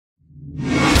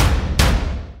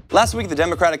Last week, the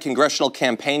Democratic Congressional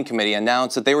Campaign Committee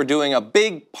announced that they were doing a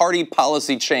big party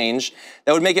policy change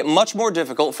that would make it much more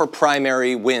difficult for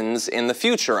primary wins in the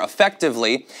future.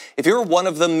 Effectively, if you're one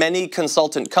of the many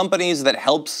consultant companies that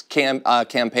helps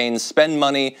campaigns spend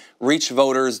money, reach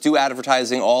voters, do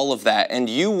advertising, all of that, and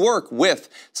you work with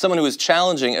someone who is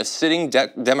challenging a sitting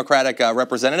Democratic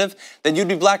representative, then you'd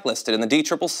be blacklisted, and the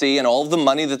DCCC and all of the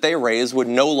money that they raise would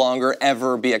no longer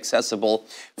ever be accessible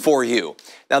for you.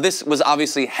 Now, this was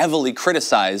obviously heavily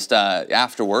criticized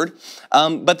afterward,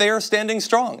 but they are standing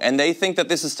strong, and they think that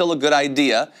this is still a good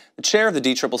idea. The chair of the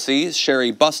DCCC,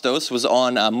 Cheri Bustos, was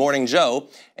on Morning Joe,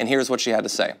 and here's what she had to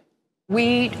say.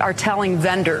 We are telling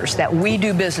vendors that we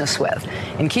do business with,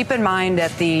 and keep in mind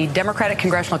that the Democratic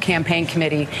Congressional Campaign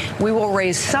Committee, we will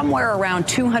raise somewhere around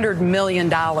 $200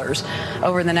 million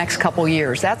over the next couple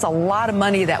years. That's a lot of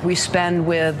money that we spend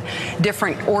with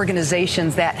different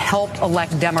organizations that help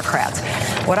elect Democrats.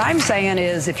 What I'm saying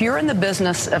is, if you're in the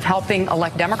business of helping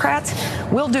elect Democrats,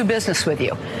 we'll do business with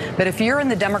you. But if you're in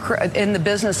the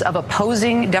business of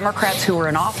opposing Democrats who are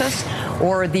in office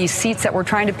or the seats that we're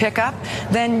trying to pick up,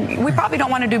 then we probably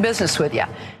don't want to do business with you.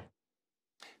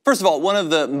 First of all, one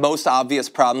of the most obvious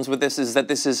problems with this is that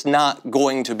this is not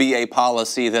going to be a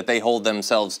policy that they hold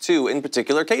themselves to in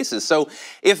particular cases. So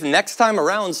if next time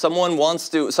around someone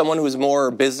who's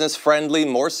more business friendly,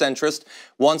 more centrist,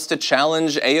 wants to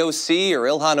challenge AOC or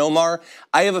Ilhan Omar,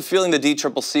 I have a feeling the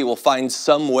DCCC will find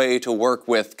some way to work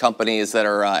with companies that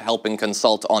are helping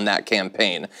consult on that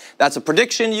campaign. That's a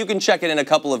prediction. You can check it in a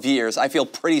couple of years. I feel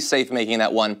pretty safe making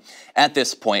that one at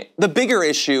this point. The bigger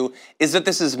issue is that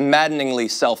this is maddeningly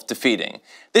self-defeating.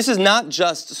 This is not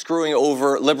just screwing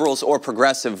over liberals or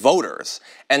progressive voters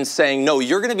and saying, no,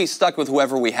 you're going to be stuck with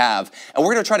whoever we have, and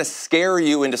we're going to try to scare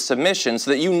you into submission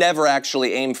so that you never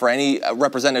actually aim for any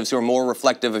representatives who are more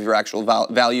reflective of your actual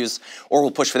values or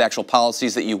will push for the actual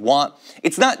policies that you want.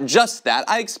 It's not just that.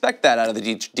 I expect that out of the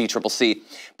DCCC.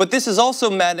 But this is also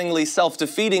maddeningly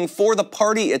self-defeating for the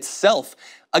party itself.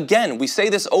 Again, we say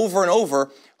this over and over.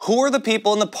 Who are the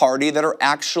people in the party that are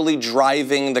actually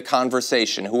driving the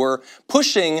conversation, who are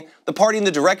pushing the party in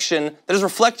the direction that is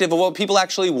reflective of what people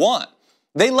actually want?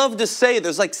 They love to say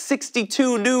there's like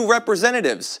 62 new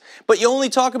representatives, but you only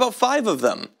talk about 5 of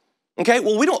them. Okay,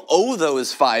 well, we don't owe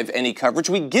those 5 any coverage.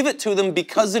 We give it to them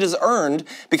because it is earned,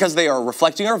 because they are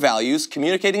reflecting our values,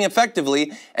 communicating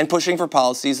effectively, and pushing for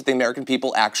policies that the American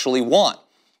people actually want.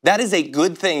 That is a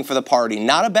good thing for the party,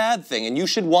 not a bad thing, and you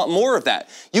should want more of that.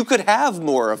 You could have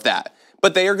more of that,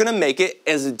 but they are going to make it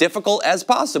as difficult as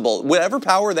possible. Whatever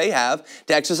power they have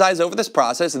to exercise over this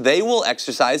process, they will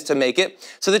exercise to make it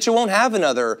so that you won't have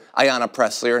another Ayanna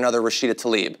Pressley or another Rashida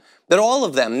Tlaib. That all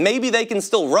of them, maybe they can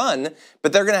still run,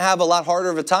 but they're going to have a lot harder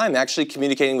of a time actually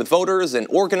communicating with voters and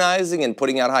organizing and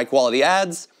putting out high-quality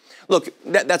ads. Look,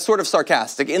 that's sort of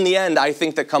sarcastic. In the end, I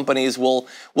think that companies will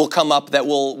come up that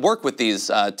will work with these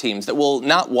teams, that will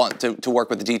not want to work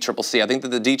with the DCCC. I think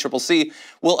that the DCCC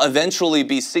will eventually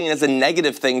be seen as a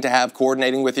negative thing to have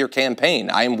coordinating with your campaign.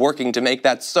 I am working to make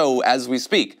that so as we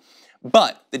speak.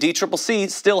 But the DCCC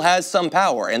still has some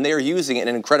power, and they are using it in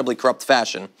an incredibly corrupt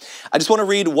fashion. I just want to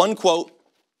read one quote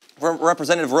from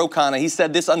Representative Ro Khanna. He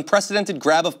said, "This unprecedented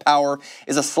grab of power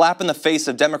is a slap in the face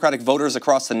of Democratic voters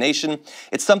across the nation.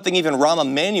 It's something even Rahm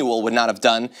Emanuel would not have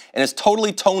done, and is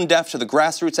totally tone deaf to the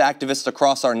grassroots activists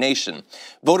across our nation.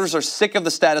 Voters are sick of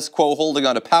the status quo holding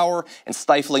on to power and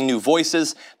stifling new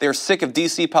voices. They are sick of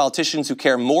D.C. politicians who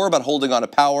care more about holding on to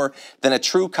power than a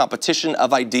true competition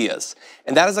of ideas."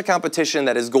 And that is a competition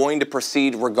that is going to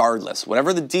proceed regardless.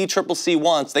 Whatever the DCCC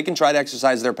wants, they can try to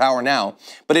exercise their power now,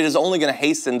 but it is only going to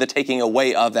hasten the taking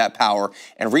away of that power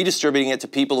and redistributing it to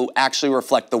people who actually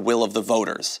reflect the will of the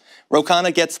voters. Ro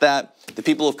Khanna gets that. The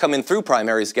people who have come in through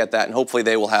primaries get that, and hopefully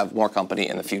they will have more company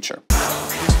in the future.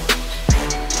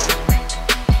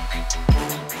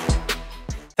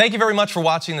 Thank you very much for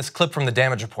watching this clip from The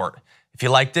Damage Report. If you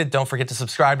liked it, don't forget to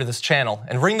subscribe to this channel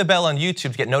and ring the bell on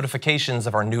YouTube to get notifications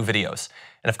of our new videos.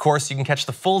 And of course, you can catch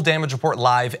the full Damage Report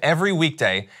live every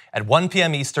weekday at 1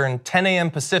 p.m. Eastern, 10 a.m.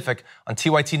 Pacific on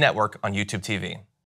TYT Network on YouTube TV.